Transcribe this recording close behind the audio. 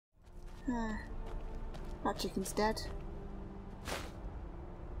That chicken's dead.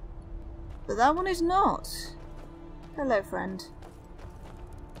 But that one is not. Hello, friend.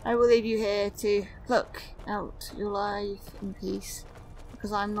 I will leave you here to pluck out your life in peace,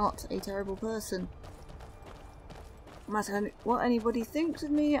 because I'm not a terrible person. No matter what anybody thinks of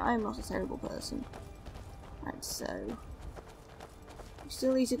me, I'm not a terrible person. And so, we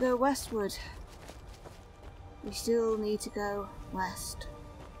still need to go westward. We still need to go west.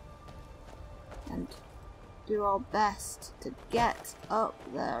 And do our best to get up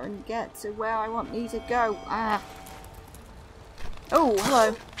there and get to where I want you to go. Ah! Oh,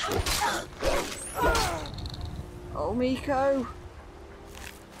 hello. Oh, Miko.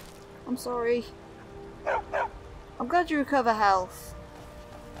 I'm sorry. I'm glad you recover health.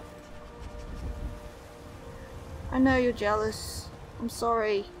 I know you're jealous. I'm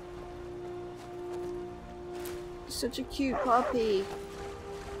sorry. You're such a cute puppy.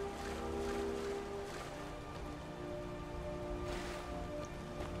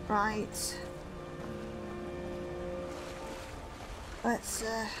 Right. Let's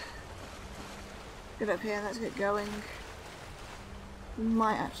get up here and let's get going. We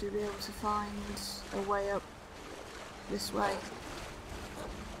might actually be able to find a way up this way.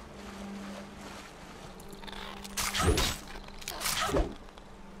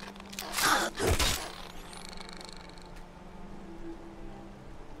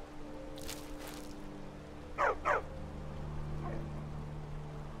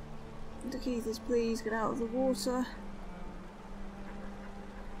 Keithers, please get out of the water.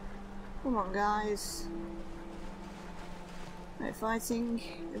 Come on, guys. No fighting.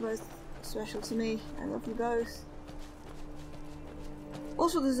 You're both special to me. I love you both.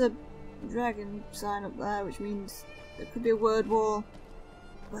 Also, there's a dragon sign up there, which means there could be a word wall,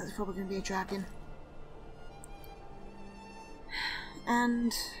 but there's probably going to be a dragon.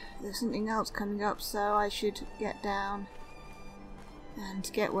 And there's something else coming up, so I should get down and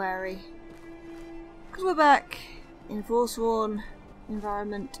get wary. Because we're back in Forsworn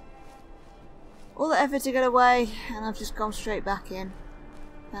environment. All the effort to get away, and I've just gone straight back in.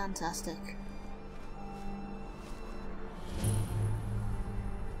 Fantastic.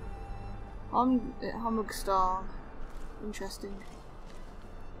 Homugstar. Interesting.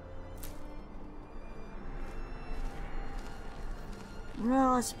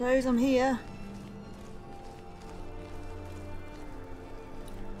 Well, I suppose I'm here.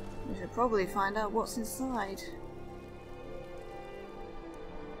 We should probably find out what's inside.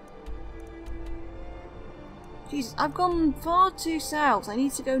 Jesus, I've gone far too south. I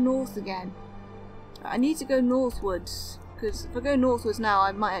need to go north again. I need to go northwards, because if I go northwards now,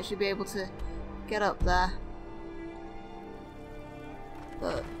 I might actually be able to get up there.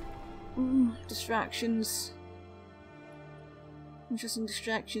 But distractions. Interesting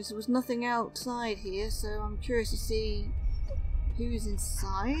distractions. There was nothing outside here, so I'm curious to see who's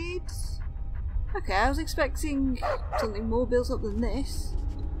inside. Okay, I was expecting something more built up than this.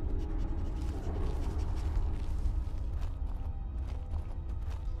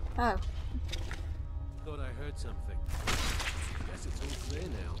 Oh. Thought I heard something. Guess it's all clear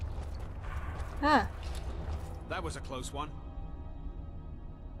now. Huh. That was a close one.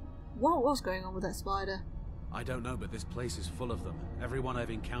 What was going on with that spider? I don't know, but this place is full of them. Everyone I've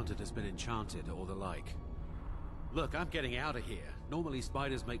encountered has been enchanted or the like. Look, I'm getting out of here. Normally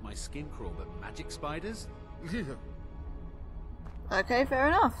spiders make my skin crawl, but magic spiders? Okay, fair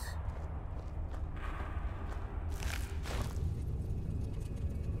enough.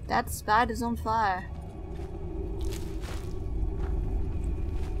 That spider's on fire.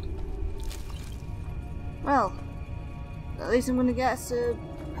 Well, at least I'm gonna get a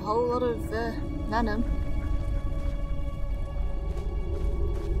whole lot of venom.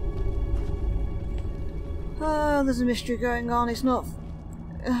 Oh, there's a mystery going on. It's not...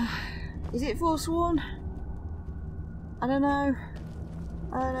 is it Forsworn? I don't know.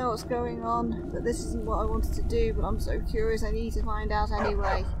 I don't know what's going on, but this isn't what I wanted to do, but I'm so curious I need to find out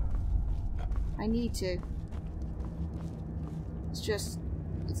anyway. I need to. It's just...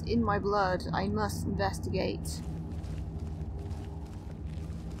 it's in my blood. I must investigate.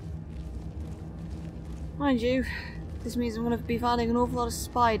 Mind you, this means I'm going to be finding an awful lot of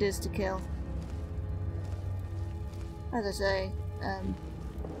spiders to kill. As I say,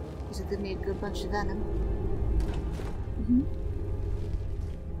 this will give me a good bunch of venom.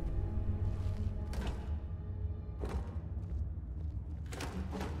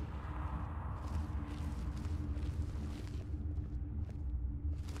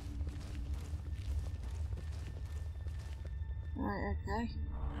 Right, okay.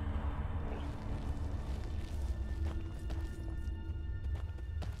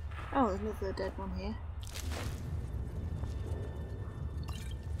 Oh, there's another dead one here.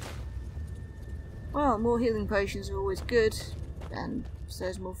 Well, more healing potions are always good, and so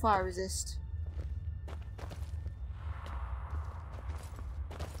is more fire resist.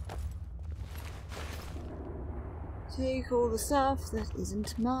 Take all the stuff that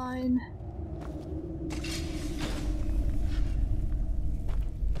isn't mine.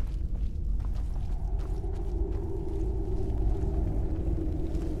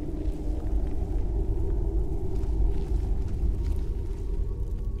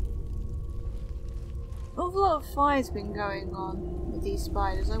 An awful lot of fire's been going on with these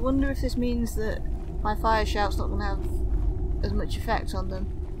spiders. I wonder if this means that my fire shout's not going to have as much effect on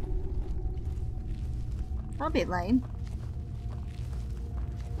them. That'd be lame.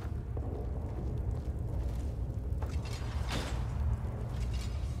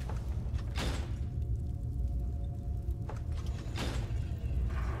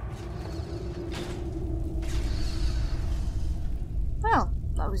 Well,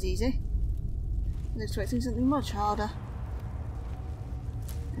 that was easy. I was expecting something much harder.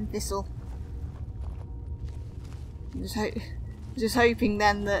 And thistle. I'm just hoping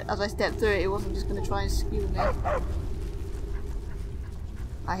then that as I stepped through it, it wasn't just going to try and skew me.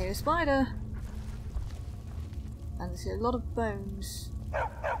 I hear a spider. And I see a lot of bones.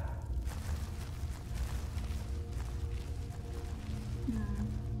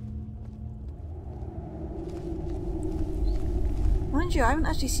 Mind you, I haven't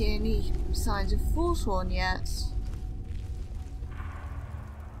actually seen any signs of Forsworn yet.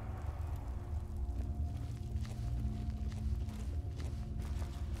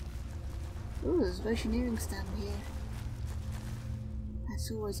 Ooh, there's a Oceaneering stand here.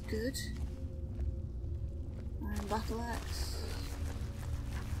 That's always good. Iron battle axe.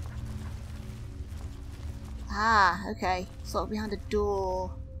 Ah, okay. It's locked behind a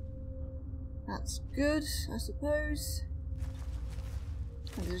door. That's good, I suppose.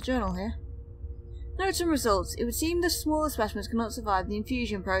 And there's a journal here. Notes and results. It would seem the smaller specimens cannot survive the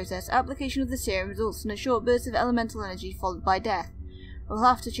infusion process. Application of the serum results in a short burst of elemental energy followed by death. We'll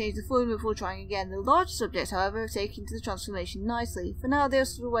have to change the formula before trying again. The larger subjects, however, have taken to the transformation nicely. For now, they are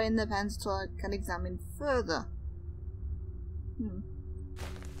stored away in their pens until I can examine further.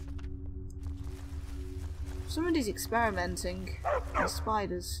 Somebody's experimenting on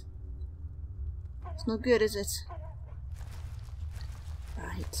spiders. It's not good, is it?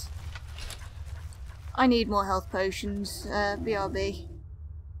 Right. I need more health potions. BRB.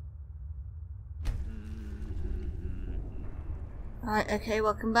 Right, okay,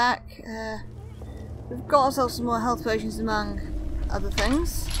 welcome back. We've got ourselves some more health potions among other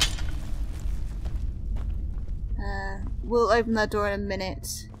things. We'll open that door in a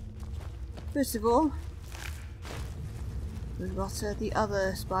minute. First of all, we've got the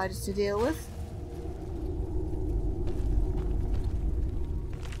other spiders to deal with.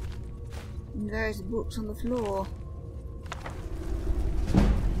 And various books on the floor.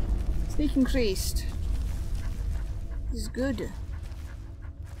 Speak increased. This is good.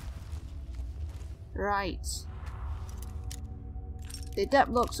 Right. The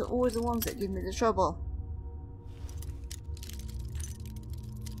adept blocks are always the ones that give me the trouble.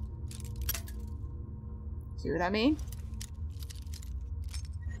 See what I mean?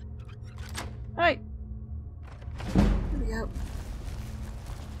 Right. Here we go.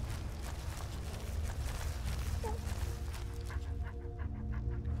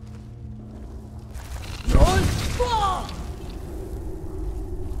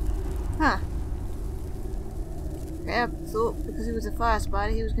 Huh. Okay, I thought because he was a fire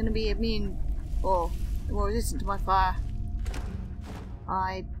spider he was going to be immune or more resistant to my fire.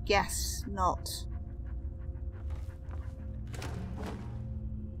 I guess not.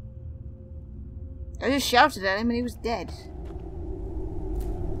 I just shouted at him and he was dead.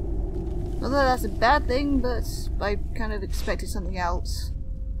 Not that that's a bad thing, but I kind of expected something else.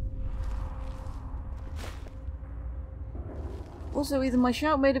 Also, either my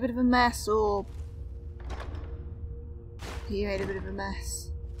shout made a bit of a mess, or he made a bit of a mess.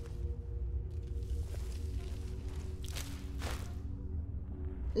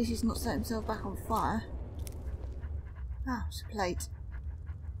 At least he's not set himself back on fire. Ah, it's a plate.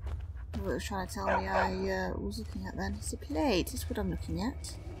 What it was trying to tell me I was looking at then. It's a plate, it's what I'm looking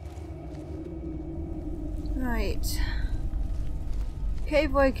at. Right.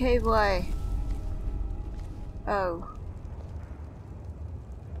 Cave way, cave way. Oh.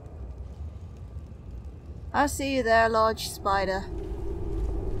 I see you there, large spider.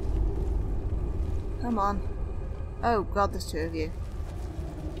 Come on. Oh god, there's two of you.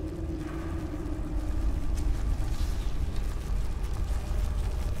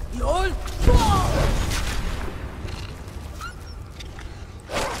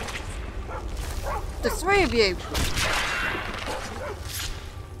 There's 3 of you!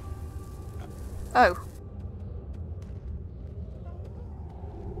 Oh.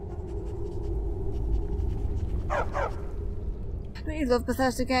 Don't you love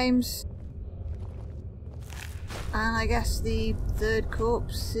Bethesda games? And I guess the 3rd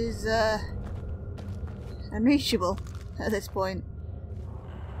corpse is unreachable at this point.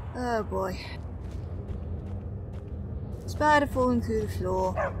 Oh boy. Spider falling through the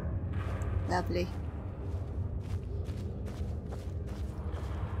floor. Lovely.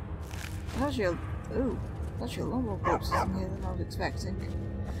 Actually, a lot more corpses in here than I was expecting.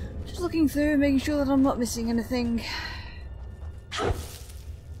 Just looking through and making sure that I'm not missing anything.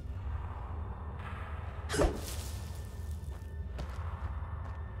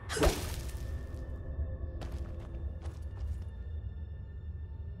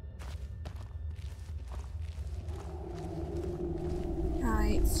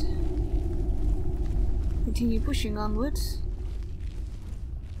 Right. Continue pushing onwards.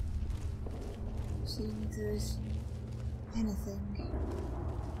 Seeing if there's anything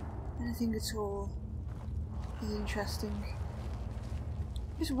at all is interesting.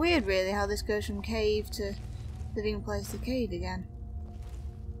 It's weird really how this goes from cave to living place to cave again.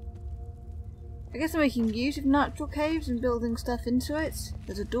 I guess I'm making use of natural caves and building stuff into it.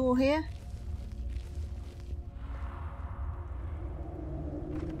 There's a door here.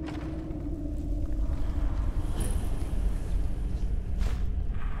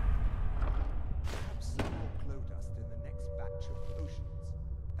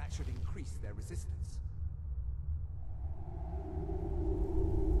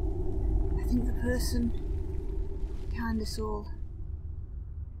 I think the person behind us all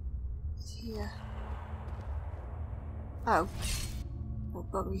is here. Oh. Oh,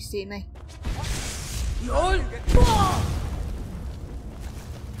 bugger, he's seen me.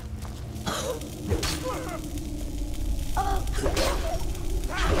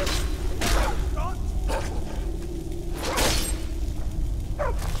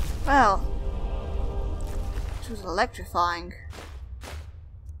 Well, this was electrifying.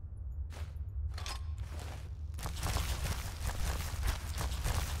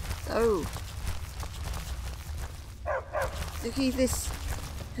 Oh. To keep this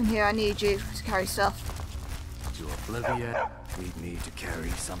from here, I need you to carry stuff. To oblivion, we need to carry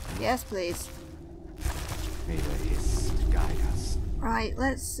something. Yes, please. May the hiss guide us. Right,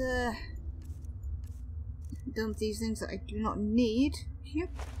 let's dump these things that I do not need. Yep,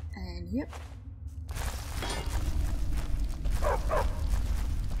 and yep.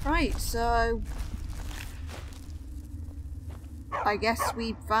 Right, so I guess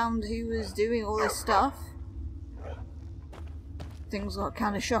we found who was doing all this stuff. Things got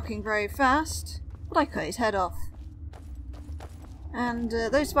kind of shocking very fast, but I cut his head off. And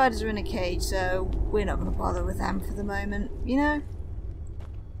those spiders are in a cage, so we're not going to bother with them for the moment, you know?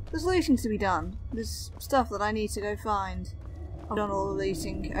 There's looting to be done. There's stuff that I need to go find. I've done all the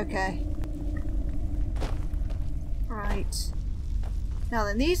looting, okay. Right. Now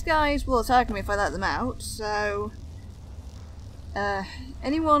then, these guys will attack me if I let them out, so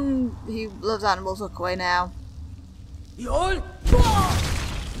anyone who loves animals, look away now.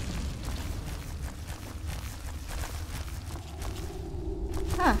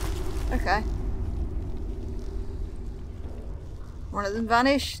 Huh, okay. One of them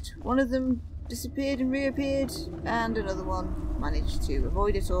vanished, one of them disappeared and reappeared, and another one managed to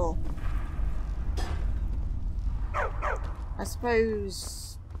avoid it all. I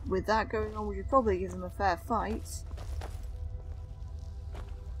suppose with that going on we should probably give them a fair fight.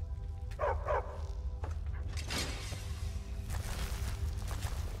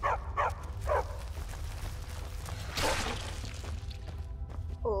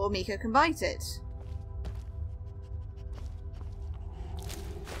 Or Miko can bite it.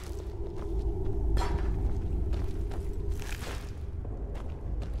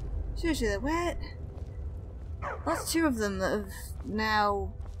 Seriously, they're wet. That's 2 of them that have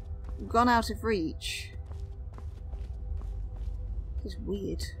now gone out of reach. It's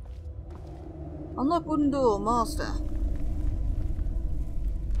weird. Unlock wooden door, master.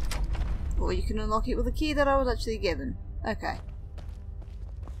 Or you can unlock it with a key that I was actually given. Okay.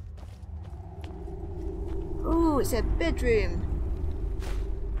 Ooh, it's a bedroom.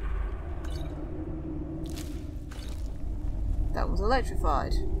 That was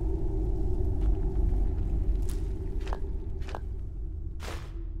electrified.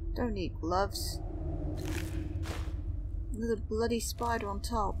 Don't need gloves. Another bloody spider on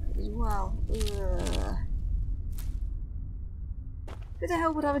top as well. Ugh. Who the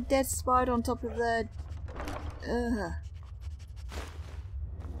hell would have a dead spider on top of their... Ugh.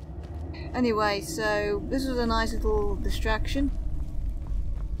 Anyway, so this was a nice little distraction.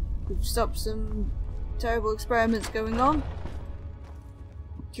 We've stopped some terrible experiments going on.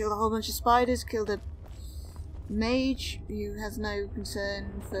 Killed a whole bunch of spiders, killed a mage who has no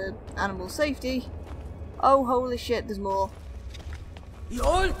concern for animal safety. Oh, holy shit, there's more.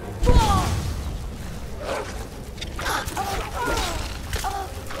 There's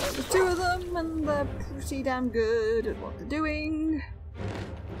two of them, and they're pretty damn good at what they're doing.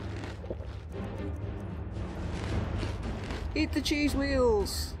 Eat the cheese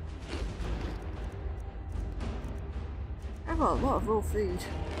wheels. I've got a lot of raw food.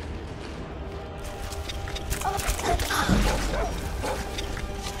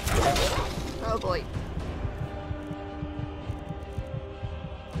 Oh boy.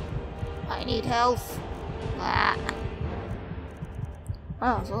 I need health. Ah.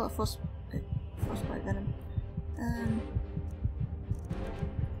 Oh, there's a lot of frostbite venom.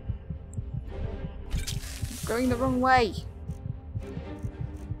 Going the wrong way.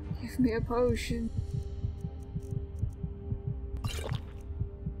 Give me a potion.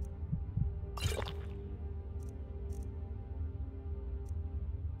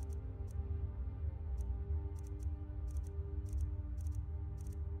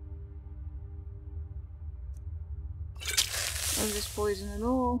 Of this poison and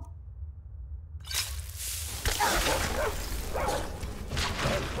all.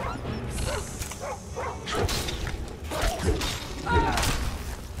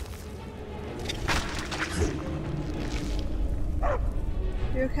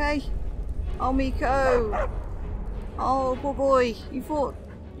 You okay? Oh, Miko! Oh, poor boy. You fought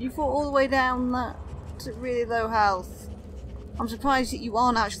all the way down that to really low health. I'm surprised that you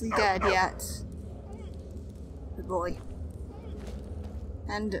aren't actually dead yet. Good boy.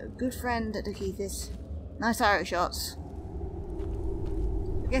 And a good friend at Akithis. Nice arrow shots.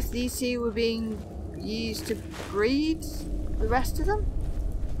 I guess these two were being used to breed the rest of them?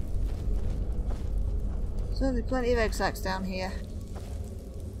 So there's plenty of egg sacs down here.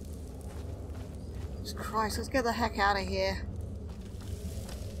 Jesus Christ, let's get the heck out of here.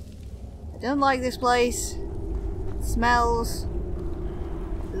 I don't like this place. It smells.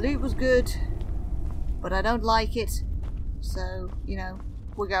 The loot was good, but I don't like it. So, you know,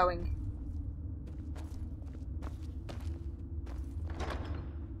 we're going.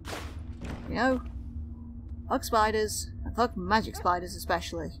 You know, fuck spiders, and fuck magic spiders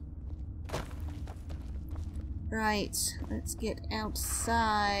especially. Right, let's get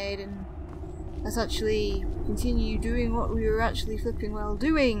outside and let's actually continue doing what we were actually flipping well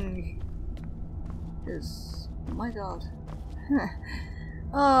doing. Because, oh my god.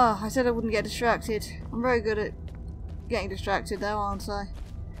 Oh, I said I wouldn't get distracted. I'm very good at getting distracted though, aren't I?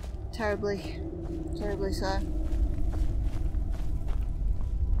 Terribly. Terribly so.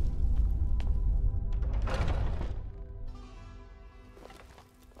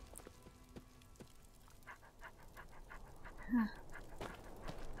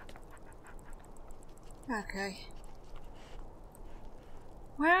 Okay.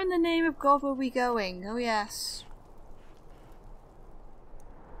 Where in the name of God were we going? Oh yes.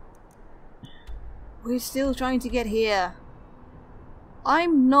 We're still trying to get here.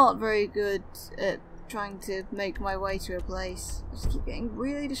 I'm not very good at trying to make my way to a place. I just keep getting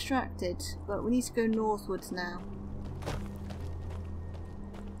really distracted. But we need to go northwards now.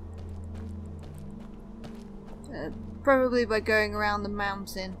 Probably by going around the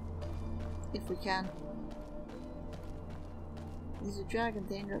mountain. If we can. There's a dragon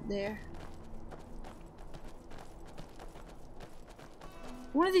thing up there.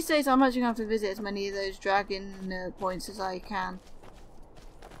 One of these days I'm actually going to have to visit as many of those dragon points as I can.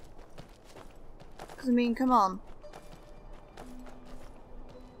 Because I mean, come on.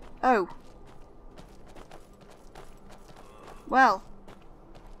 Oh. Well.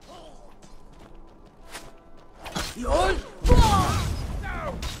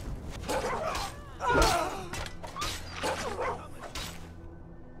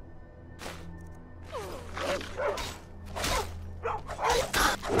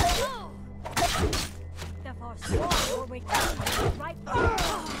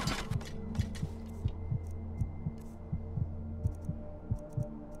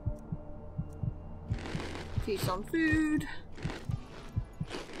 Feast on food.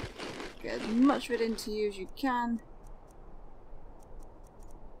 Get as much of it into you as you can.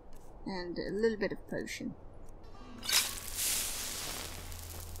 And a little bit of potion.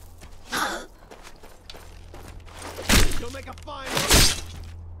 You'll make a fine.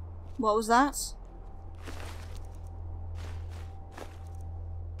 What was that?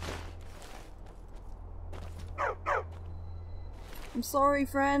 I'm sorry,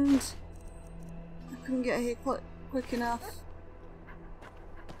 friend. I couldn't get here quick enough.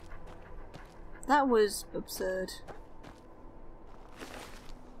 That was absurd.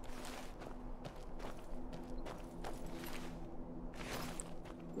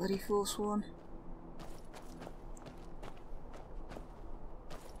 Bloody forsworn.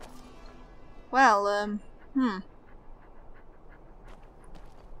 Well,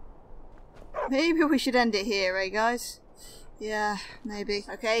 maybe we should end it here, eh, guys? Yeah, maybe.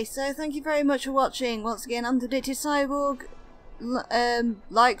 Okay, so thank you very much for watching. Once again, I'm PredictedCyborg.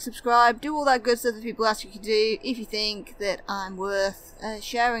 Like, subscribe, do all that good stuff that people ask you to do if you think that I'm worth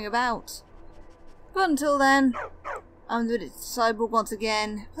sharing about. But until then, I'm PredictedCyborg once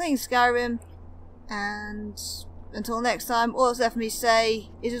again, playing Skyrim, and until next time, all that's left for me to say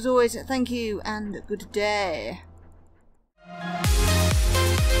is, as always, thank you and good day.